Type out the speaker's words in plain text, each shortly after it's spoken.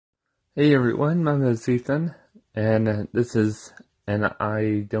Hey everyone, my name is Ethan, and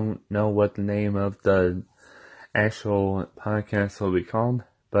I don't know what the name of the actual podcast will be called,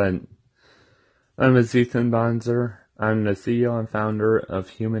 but my name is Ethan Bonzer. I'm the CEO and founder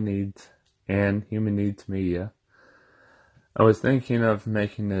of Human Needs and Human Needs Media. I was thinking of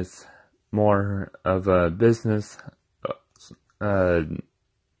making this more of a business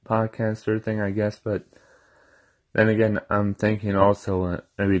podcaster thing, I guess, but then again, I'm thinking also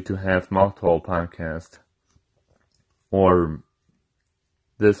maybe to have multiple podcasts, or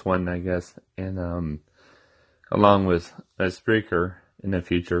this one, I guess, and along with a Spreaker in the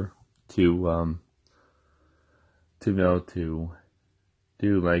future to be able to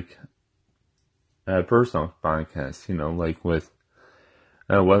do like a personal podcast, like with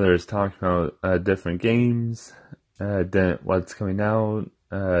whether it's talking about different games, what's coming out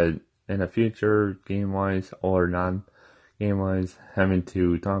in the future, game-wise or non-game-wise, having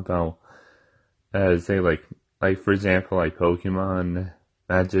to talk about, say, like for example, like Pokemon,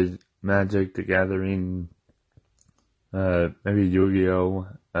 Magic the Gathering, maybe Yu-Gi-Oh,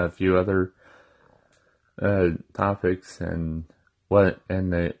 a few other topics, and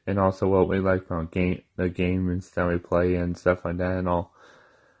also what we like about the games that we play and stuff like that, and all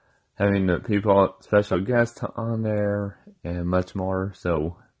having the special guests on there and much more.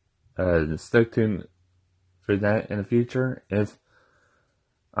 So stick tuned for that in the future if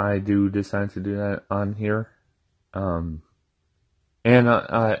I do decide to do that on here. And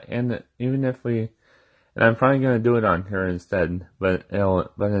even if and I'm probably gonna do it on here instead, but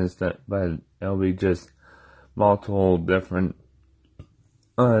it'll be just multiple different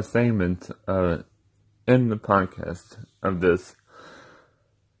segments in the podcast of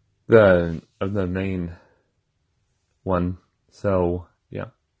the main one. So yeah.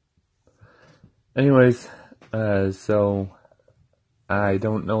 Anyways, so I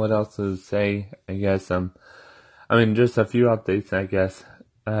don't know what else to say. I guess just a few updates, I guess,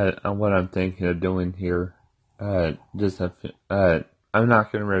 on what I'm thinking of doing here. I'm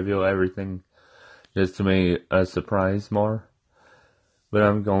not gonna reveal everything just to make a surprise more, but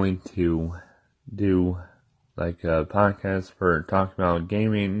I'm going to do like a podcast for talking about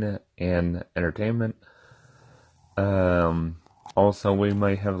gaming and entertainment. Also, we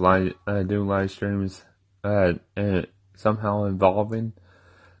might have do live streams somehow involving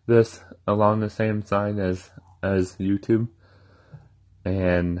this along the same side as YouTube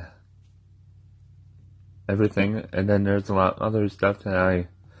and everything. And then there's a lot of other stuff that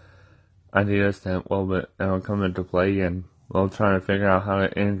ideas that will come into play, and we'll try to figure out how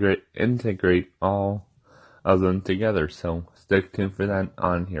to integrate all of them together. So stick tuned for that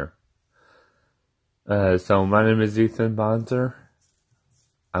on here. So my name is Ethan Bonzer.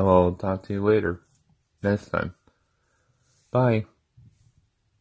 I will talk to you later next time. Bye.